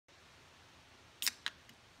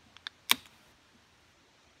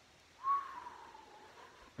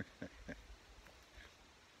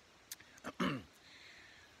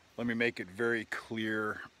Let me make it very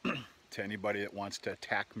clear to anybody that wants to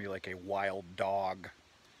attack me like a wild dog.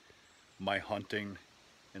 My hunting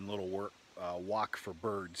and little walk for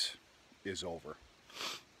birds is over.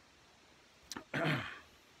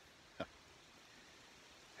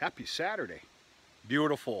 Happy Saturday.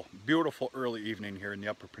 Beautiful, beautiful early evening here in the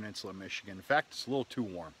Upper Peninsula of Michigan. In fact, it's a little too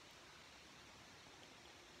warm.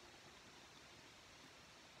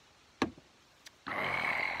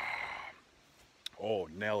 Oh,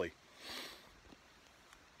 Nelly.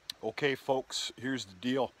 Okay, folks, here's the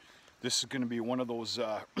deal. This is going to be one of those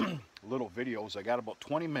little videos. I got about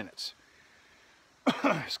 20 minutes.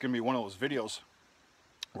 It's going to be one of those videos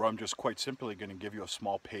where I'm just quite simply going to give you a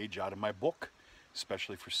small page out of my book,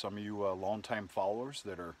 especially for some of you longtime followers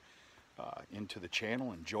that are into the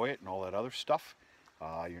channel, enjoy it and all that other stuff.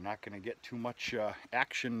 You're not going to get too much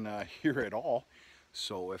action here at all.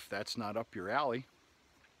 So if that's not up your alley,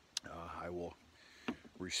 I will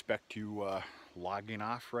respect you logging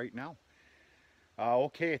off right now.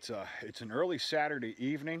 Okay, it's an early Saturday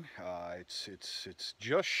evening. It's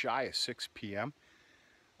just shy of 6 p.m.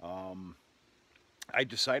 I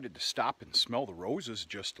decided to stop and smell the roses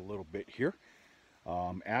just a little bit here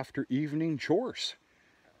after evening chores.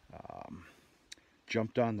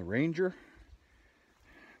 Jumped on the Ranger,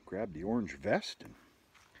 grabbed the orange vest and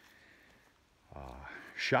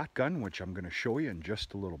shotgun, which I'm going to show you in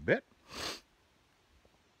just a little bit,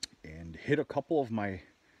 and hit a couple of my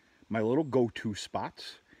little go-to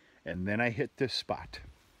spots, and then I hit this spot.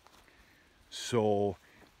 So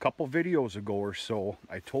a couple videos ago or so,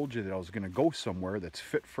 I told you that I was going to go somewhere that's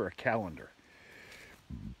fit for a calendar.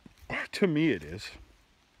 To me it is.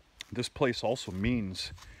 This place also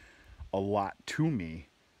means a lot to me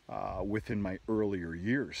within my earlier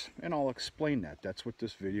years, and I'll explain that. That's what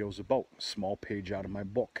this video is about. A small page out of my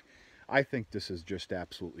book. I think this is just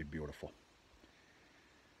absolutely beautiful.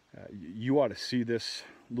 You ought to see this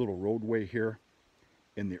little roadway here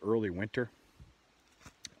in the early winter.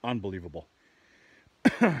 Unbelievable.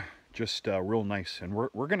 Just real nice, and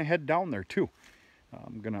we're gonna head down there too.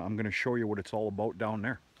 I'm gonna show you what it's all about down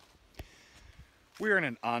there. We're in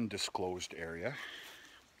an undisclosed area.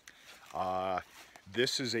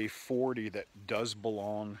 This is a 40 that does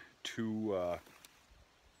belong to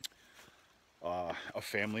a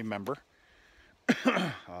family member.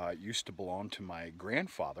 It used to belong to my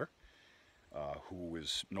grandfather, who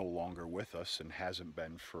is no longer with us and hasn't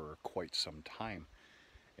been for quite some time.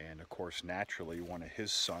 And of course, naturally, one of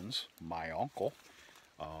his sons, my uncle,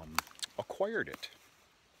 acquired it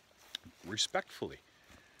respectfully.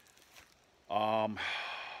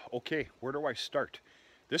 Okay, where do I start?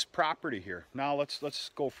 This property here. Now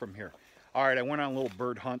let's go from here. All right, I went on a little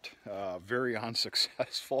bird hunt, very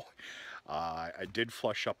unsuccessful. I did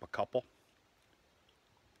flush up a couple.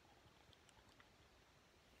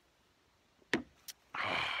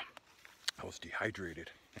 I was dehydrated.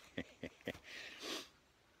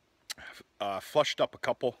 Flushed up a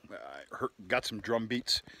couple. Got some drum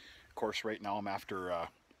beats. Of course, right now I'm after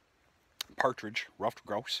partridge, ruffed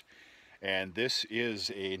grouse, and this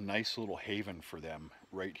is a nice little haven for them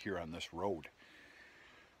right here on this road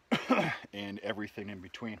and everything in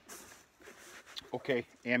between. Okay,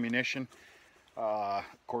 ammunition. Of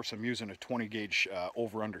course, I'm using a 20 gauge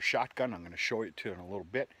over-under shotgun. I'm going to show it to you in a little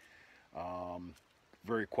bit.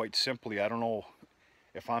 Very quite simply, I don't know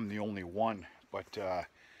if I'm the only one, but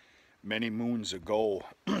many moons ago,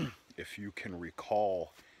 if you can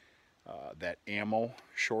recall, that ammo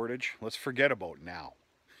shortage, let's forget about now.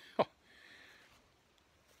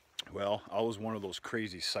 Well, I was one of those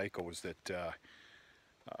crazy psychos that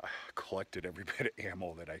collected every bit of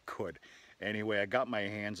ammo that I could. Anyway, I got my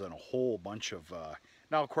hands on a whole bunch of,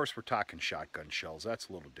 now of course we're talking shotgun shells, that's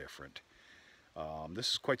a little different.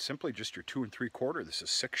 This is quite simply just your 2 3/4. This is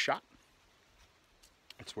 6-shot.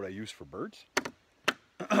 That's what I use for birds.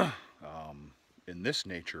 In this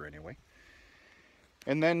nature anyway.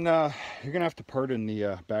 And then you're gonna have to pardon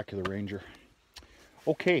the back of the Ranger.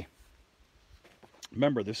 Okay,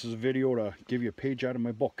 remember, this is a video to give you a page out of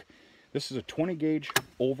my book. This is a 20 gauge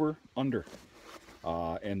over under,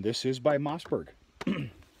 and this is by Mossberg.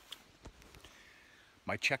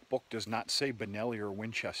 My checkbook does not say Benelli or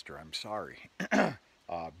Winchester, I'm sorry.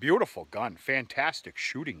 Beautiful gun, fantastic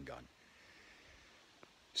shooting gun.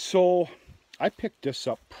 So I picked this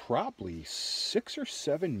up probably 6 or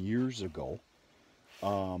 7 years ago.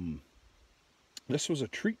 This was a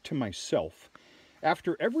treat to myself.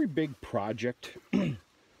 After every big project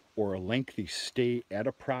or a lengthy stay at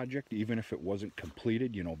a project, even if it wasn't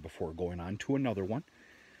completed, you know, before going on to another one,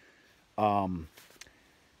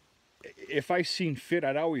 if I seen fit,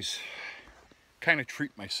 I'd always kind of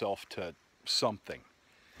treat myself to something.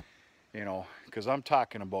 You know, because I'm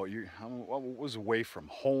talking about I was away from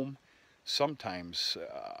home, sometimes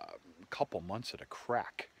a couple months at a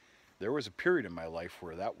crack. There was a period in my life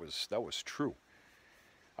where that was true.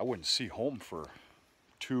 I wouldn't see home for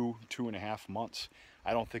 2.5 months.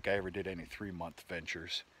 I don't think I ever did any 3-month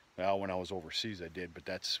ventures. Well, when I was overseas I did,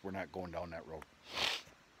 but we're not going down that road.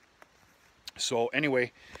 So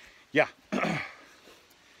anyway, yeah, this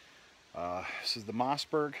is the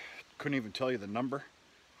Mossberg. Couldn't even tell you the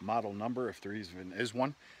model number, if there even is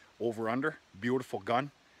one. Over under, beautiful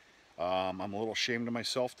gun. I'm a little ashamed of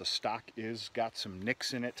myself. The stock got some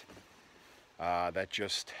nicks in it. That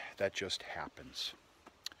just happens.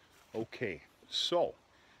 Okay, so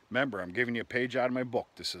remember, I'm giving you a page out of my book.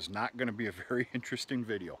 This is not going to be a very interesting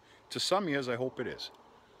video. To some years, I hope it is.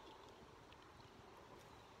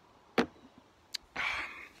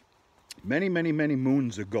 Many, many, many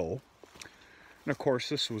moons ago, and of course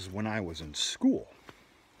this was when I was in school,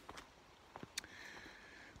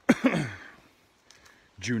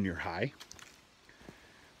 junior high,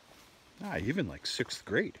 even like 6th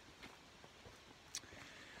grade.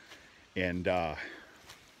 And of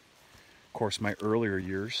course my earlier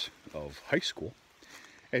years of high school,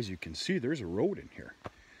 as you can see, there's a road in here.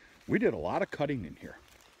 We did a lot of cutting in here.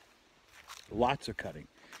 Lots of cutting.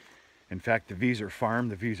 In fact, the Vieser farm,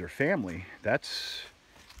 the Vieser family, that's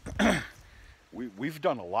we've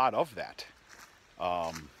done a lot of that.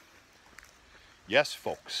 Yes,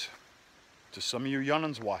 folks, to some of you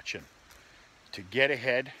young'uns watching, to get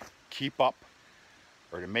ahead, keep up,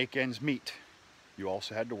 or to make ends meet, you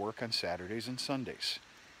also had to work on Saturdays and Sundays.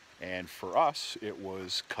 And for us, it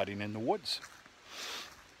was cutting in the woods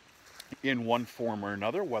in one form or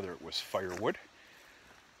another, whether it was firewood,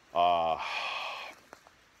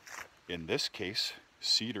 in this case,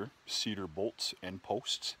 cedar bolts and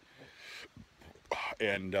posts.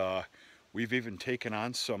 And we've even taken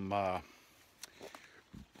on some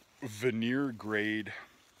veneer grade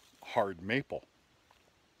hard maple.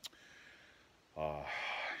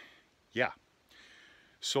 Yeah.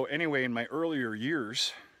 So anyway, in my earlier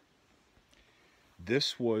years, a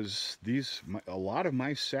lot of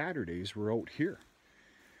my Saturdays were out here.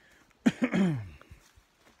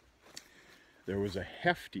 There was a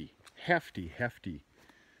hefty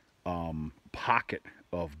pocket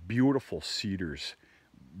of beautiful cedars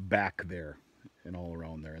back there and all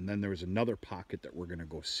around there. And then there was another pocket that we're going to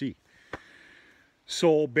go see.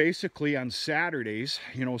 So basically on Saturdays,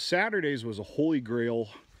 you know, Saturdays was a holy grail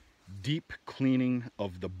deep cleaning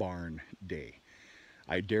of the barn day.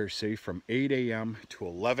 I dare say from 8 a.m. to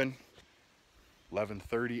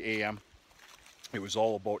 11:30 a.m. It was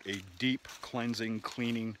all about a deep cleansing,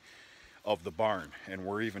 cleaning of the barn. And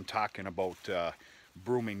we're even talking about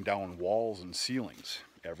brooming down walls and ceilings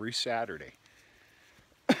every Saturday.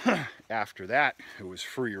 After that, it was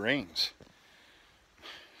free reins.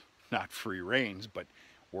 Not free reins, but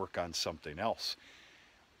work on something else.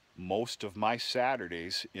 Most of my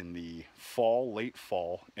Saturdays in the fall, late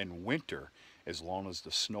fall, and winter, as long as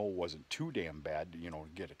the snow wasn't too damn bad, you know,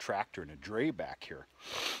 to get a tractor and a dray back here,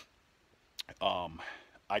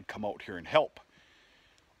 I'd come out here and help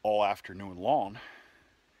all afternoon long,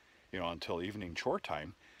 you know, until evening chore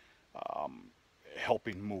time,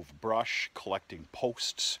 helping move brush, collecting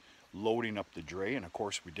posts, loading up the dray, and of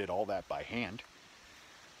course we did all that by hand.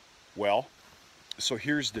 Well, so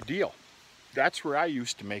here's the deal. That's where I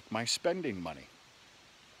used to make my spending money.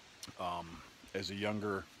 As a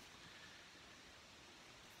younger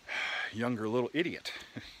little idiot.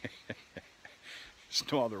 There's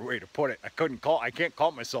no other way to put it. I can't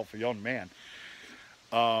call myself a young man.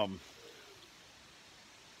 No,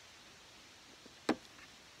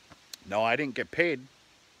 I didn't get paid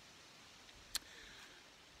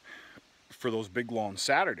for those big long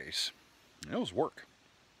Saturdays. It was work.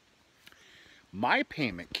 My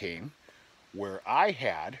payment came where I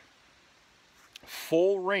had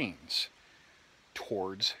full reins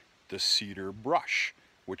towards the cedar brush,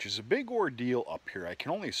 which is a big ordeal up here. I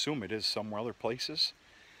can only assume it is somewhere other places.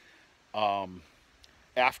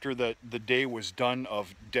 After the day was done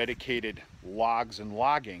of dedicated logs and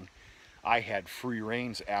logging, I had free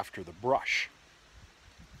reins after the brush,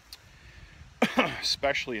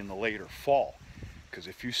 especially in the later fall, because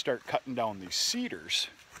if you start cutting down these cedars,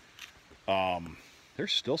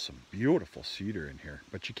 there's still some beautiful cedar in here,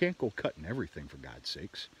 but you can't go cutting everything, for God's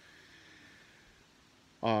sakes.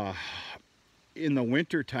 In the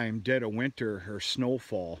winter time, dead of winter or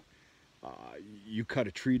snowfall, you cut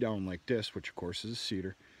a tree down like this, which of course is a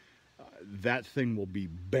cedar, that thing will be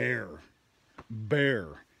bare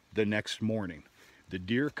the next morning. The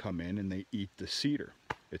deer come in and they eat the cedar.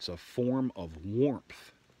 It's a form of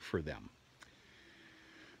warmth for them.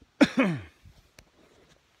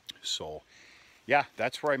 So yeah,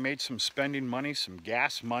 that's where I made some spending money, some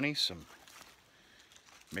gas money, some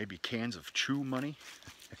maybe cans of chew money.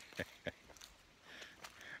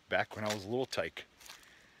 Back when I was a little tyke,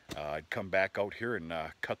 I'd come back out here and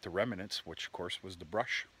cut the remnants, which of course was the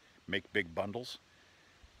brush, make big bundles,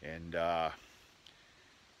 and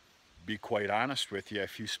be quite honest with you,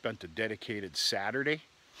 if you spent a dedicated Saturday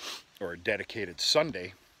or a dedicated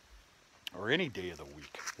Sunday or any day of the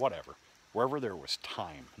week, whatever, wherever there was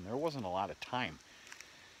time, and there wasn't a lot of time,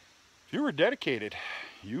 if you were dedicated,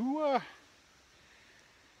 you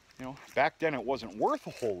know, back then it wasn't worth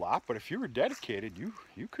a whole lot, but if you were dedicated,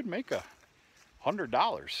 you could make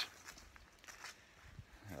 $100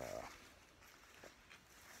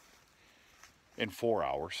 in 4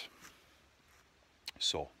 hours.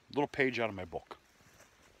 So, little page out of my book.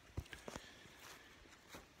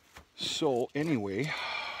 So anyway,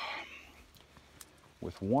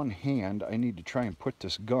 with one hand, I need to try and put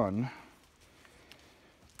this gun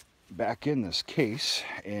back in this case,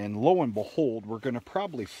 and lo and behold, we're going to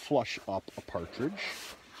probably flush up a partridge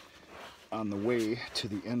on the way to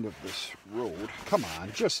the end of this road. Come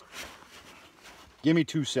on, just give me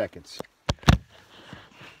 2 seconds.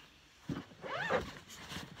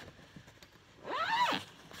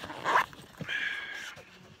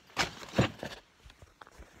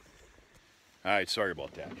 All right, sorry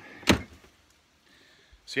about that.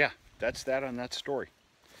 So yeah, that's that on that story.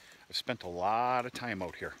 I've spent a lot of time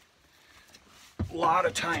out here. A lot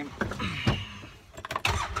of time.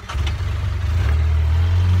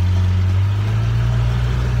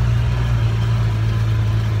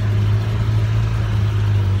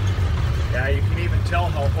 Yeah, you can even tell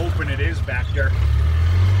how open it is back there.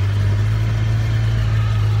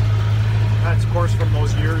 That's of course from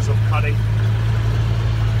those years of cutting.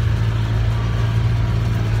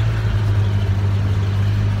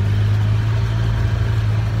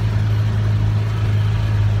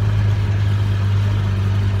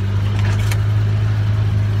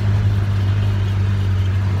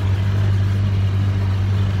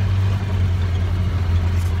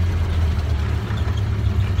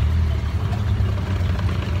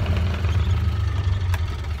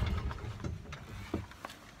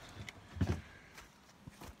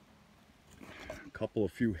 A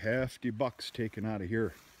few hefty bucks taken out of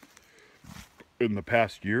here in the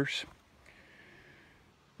past years.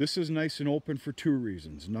 This is nice and open for 2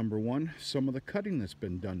 reasons. Number 1, some of the cutting that's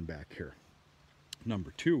been done back here.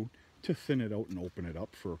 Number 2, to thin it out and open it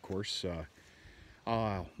up for, of course,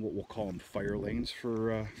 what we'll call them fire lanes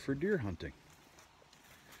for deer hunting.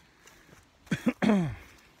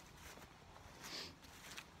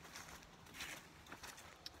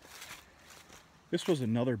 This was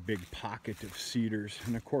another big pocket of cedars,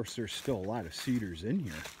 and of course there's still a lot of cedars in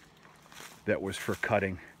here that was for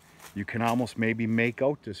cutting. You can almost maybe make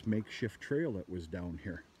out this makeshift trail that was down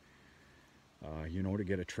here, you know, to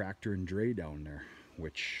get a tractor and dray down there,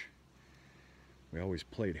 which we always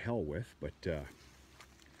played hell with, but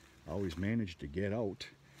always managed to get out.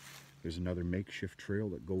 There's another makeshift trail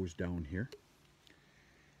that goes down here,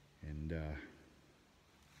 and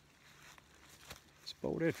that's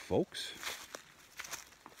about it, folks.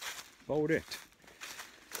 About it.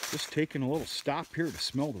 Just taking a little stop here to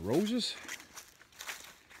smell the roses.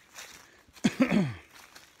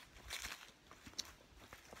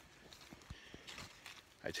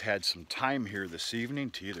 I've had some time here this evening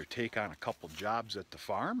to either take on a couple jobs at the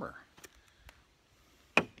farm or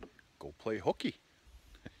go play hooky.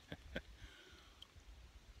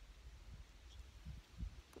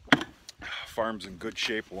 Farm's in good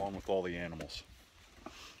shape along with all the animals.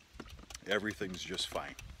 Everything's just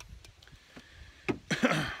fine.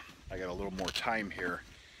 I got a little more time here,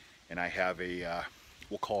 and I have a,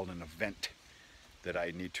 we'll call it an event that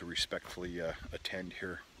I need to respectfully attend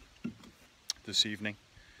here this evening.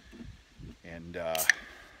 And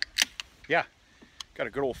yeah, got a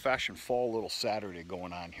good old-fashioned fall little Saturday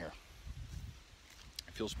going on here.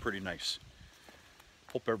 It feels pretty nice.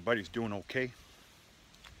 Hope everybody's doing okay.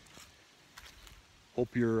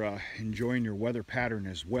 Hope you're enjoying your weather pattern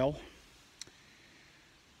as well.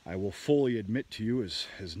 I will fully admit to you,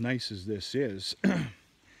 as nice as this is,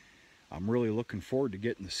 I'm really looking forward to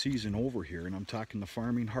getting the season over here, and I'm talking the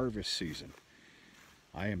farming harvest season.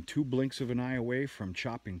 I am 2 blinks of an eye away from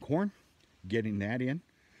chopping corn, getting that in,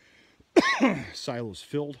 silos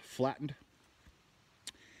filled, flattened,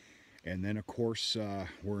 and then of course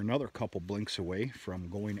we're another couple blinks away from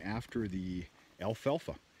going after the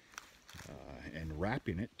alfalfa and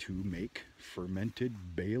wrapping it to make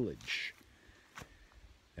fermented baleage.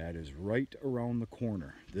 That is right around the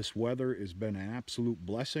corner. This weather has been an absolute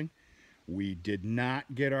blessing. We did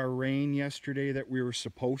not get our rain yesterday that we were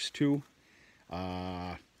supposed to.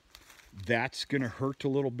 That's gonna hurt a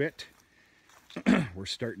little bit. We're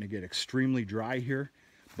starting to get extremely dry here,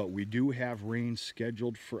 but we do have rain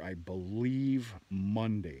scheduled for, I believe,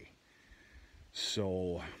 Monday.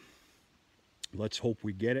 So let's hope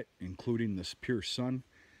we get it, including this pure sun.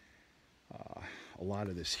 A lot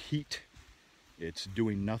of this heat, it's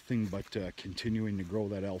doing nothing but continuing to grow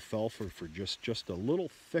that alfalfa for just a little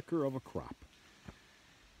thicker of a crop.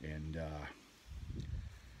 And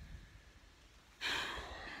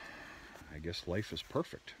I guess life is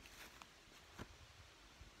perfect.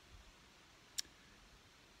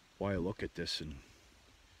 Why I look at this, and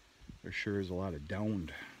there sure is a lot of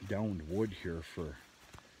downed wood here for.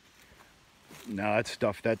 No,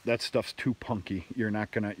 that stuff's too punky. You're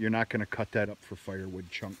not gonna cut that up for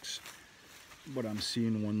firewood chunks. But I'm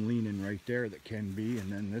seeing one leaning right there that can be,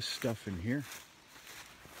 and then this stuff in here.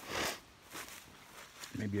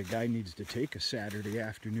 Maybe a guy needs to take a Saturday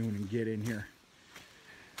afternoon and get in here.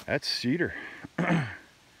 That's cedar. That's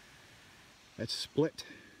split.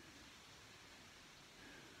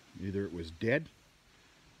 Either it was dead,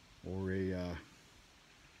 or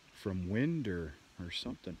from wind or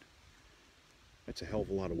something. That's a hell of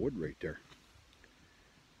a lot of wood right there.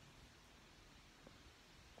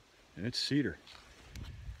 And it's cedar.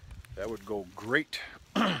 That would go great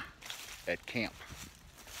at camp.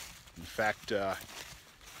 In fact,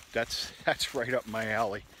 that's right up my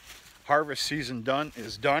alley. Harvest season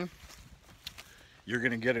is done. You're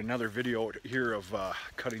gonna get another video here of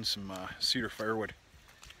cutting some cedar firewood.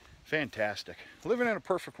 Fantastic. Living in a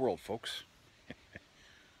perfect world, folks.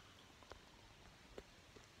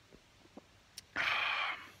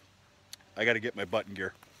 I got to get my button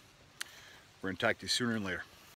gear. We're going to talk to you sooner than later.